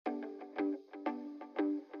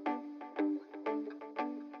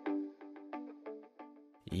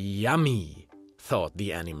Yummy, thought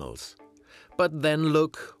the animals. But then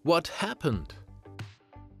look what happened.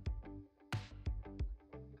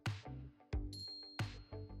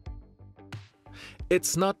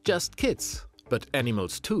 It's not just kids, but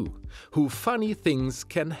animals too, who funny things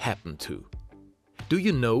can happen to. Do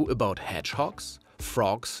you know about hedgehogs,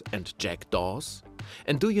 frogs and jackdaws?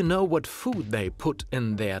 And do you know what food they put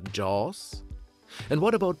in their jaws? And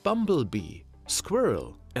what about Bumblebee,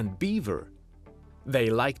 squirrel and beaver? They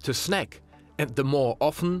like to snack, and the more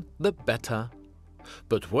often, the better.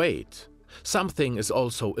 But wait, something is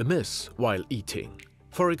also amiss while eating.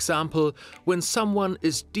 For example, when someone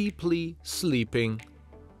is deeply sleeping.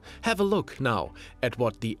 Have a look now at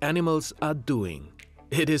what the animals are doing.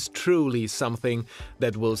 It is truly something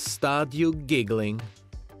that will start you giggling.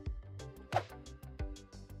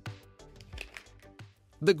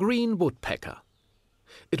 The Green Woodpecker.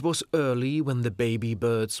 It was early when the baby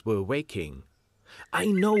birds were waking. I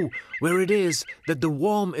know where it is that the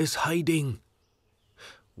worm is hiding.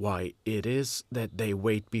 Why, it is that they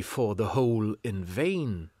wait before the hole in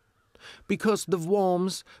vain, because the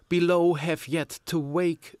worms below have yet to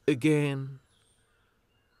wake again.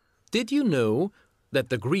 Did you know that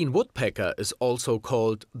the green woodpecker is also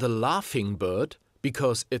called the laughing bird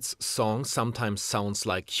because its song sometimes sounds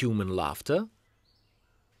like human laughter?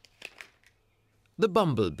 The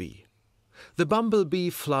bumblebee. The bumblebee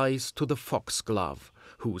flies to the foxglove,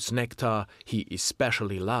 whose nectar he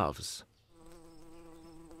especially loves.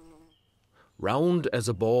 Round as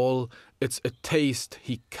a ball, it's a taste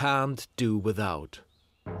he can't do without.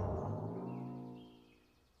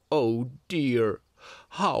 Oh dear,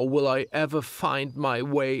 how will I ever find my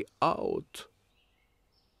way out?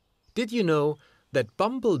 Did you know that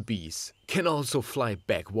bumblebees can also fly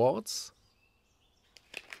backwards?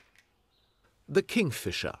 The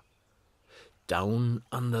kingfisher. Down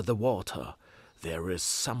under the water, there is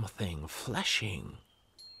something flashing.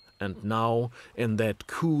 And now, in that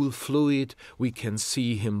cool fluid, we can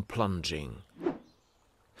see him plunging.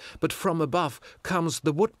 But from above comes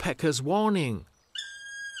the woodpecker's warning.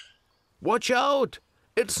 Watch out!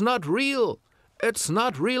 It's not real! It's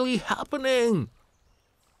not really happening!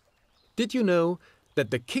 Did you know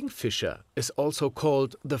that the kingfisher is also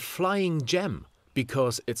called the flying gem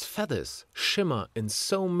because its feathers shimmer in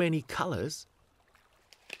so many colors?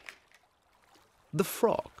 The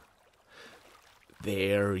frog.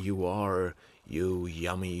 There you are, you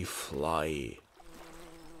yummy fly.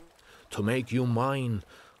 To make you mine,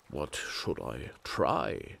 what should I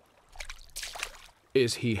try?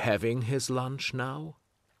 Is he having his lunch now?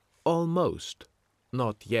 Almost.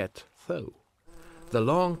 Not yet, though. The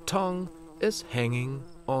long tongue is hanging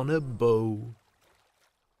on a bow.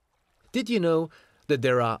 Did you know that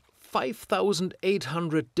there are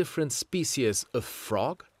 5,800 different species of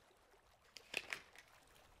frog?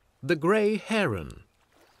 The gray heron.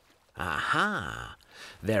 Aha!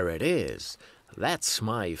 There it is. That's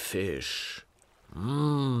my fish.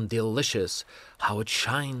 Delicious. How it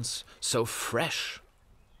shines, so fresh.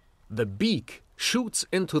 The beak shoots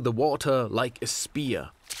into the water like a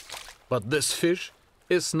spear. But this fish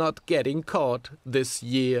is not getting caught this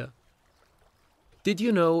year. Did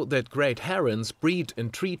you know that great herons breed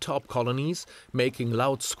in treetop colonies, making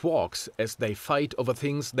loud squawks as they fight over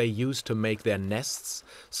things they use to make their nests,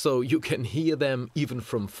 so you can hear them even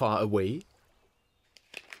from far away?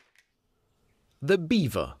 The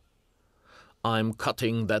beaver. I'm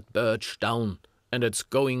cutting that birch down, and it's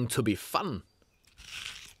going to be fun.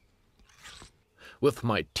 With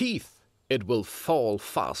my teeth, it will fall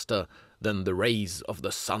faster than the rays of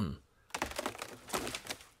the sun.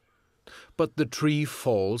 But the tree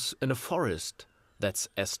falls in a forest that's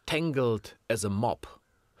as tangled as a mop,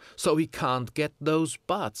 so he can't get those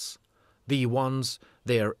buds, the ones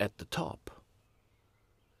there at the top.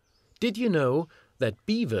 Did you know that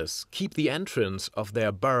beavers keep the entrance of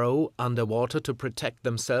their burrow underwater to protect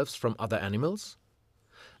themselves from other animals?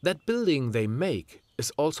 That building they make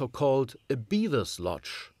is also called a beaver's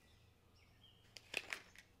lodge.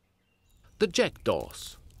 The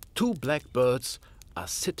jackdaws, two black birds, are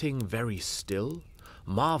sitting very still,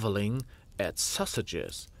 marveling at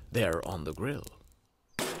sausages there on the grill.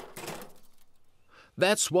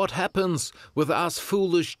 That's what happens with us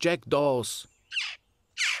foolish jackdaws.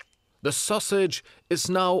 The sausage is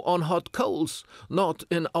now on hot coals, not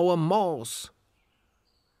in our maws.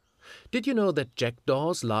 Did you know that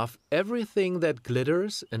jackdaws love everything that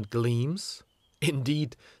glitters and gleams?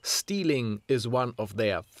 Indeed, stealing is one of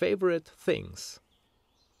their favorite things.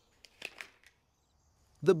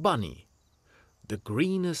 The bunny. The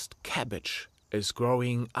greenest cabbage is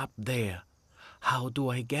growing up there. How do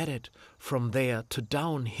I get it from there to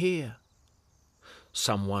down here?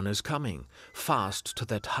 Someone is coming fast to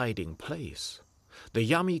that hiding place. The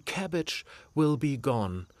yummy cabbage will be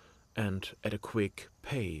gone, and at a quick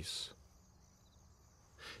pace.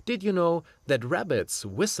 Did you know that rabbits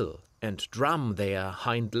whistle and drum their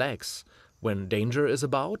hind legs when danger is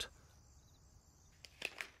about?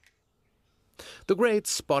 The great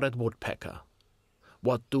spotted woodpecker.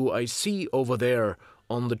 What do I see over there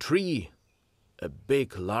on the tree? A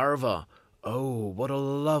big larva. Oh, what a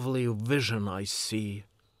lovely vision I see.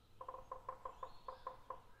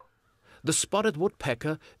 The spotted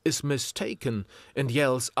woodpecker is mistaken and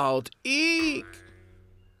yells out, "Eek!"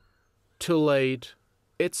 Too late.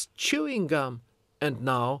 It's chewing gum, and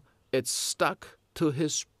now it's stuck to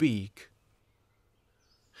his beak.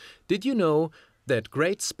 Did you know that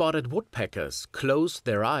great spotted woodpeckers close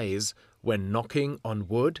their eyes when knocking on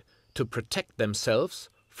wood to protect themselves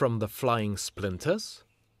from the flying splinters?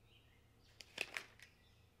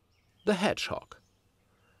 The hedgehog.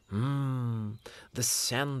 The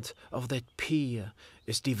scent of that pear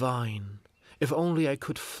is divine. If only I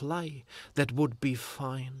could fly, that would be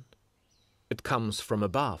fine. It comes from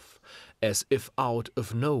above, as if out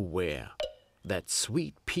of nowhere. That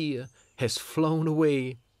sweet pear has flown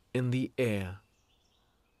away in the air.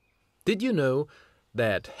 Did you know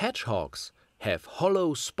that hedgehogs have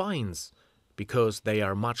hollow spines because they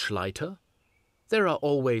are much lighter? There are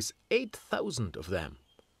always 8,000 of them.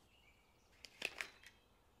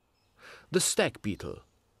 The stag beetle.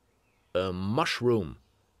 A mushroom.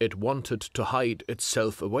 It wanted to hide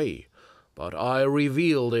itself away, but I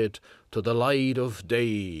revealed it to the light of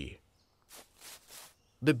day.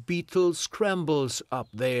 The beetle scrambles up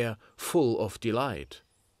there full of delight.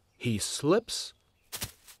 He slips,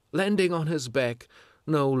 landing on his back,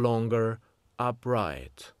 no longer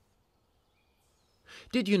upright.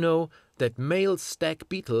 Did you know that male stag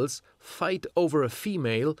beetles fight over a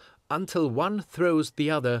female until one throws the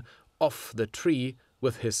other off the tree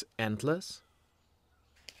with his antlers?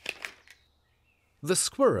 The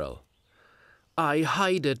squirrel. I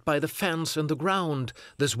hide it by the fence in the ground,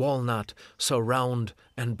 this walnut so round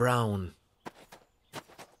and brown.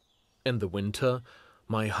 In the winter,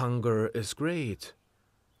 my hunger is great.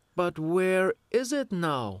 But where is it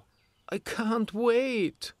now? I can't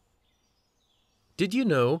wait. Did you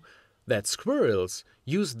know that squirrels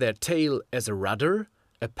use their tail as a rudder,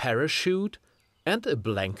 a parachute, and a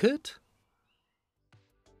blanket?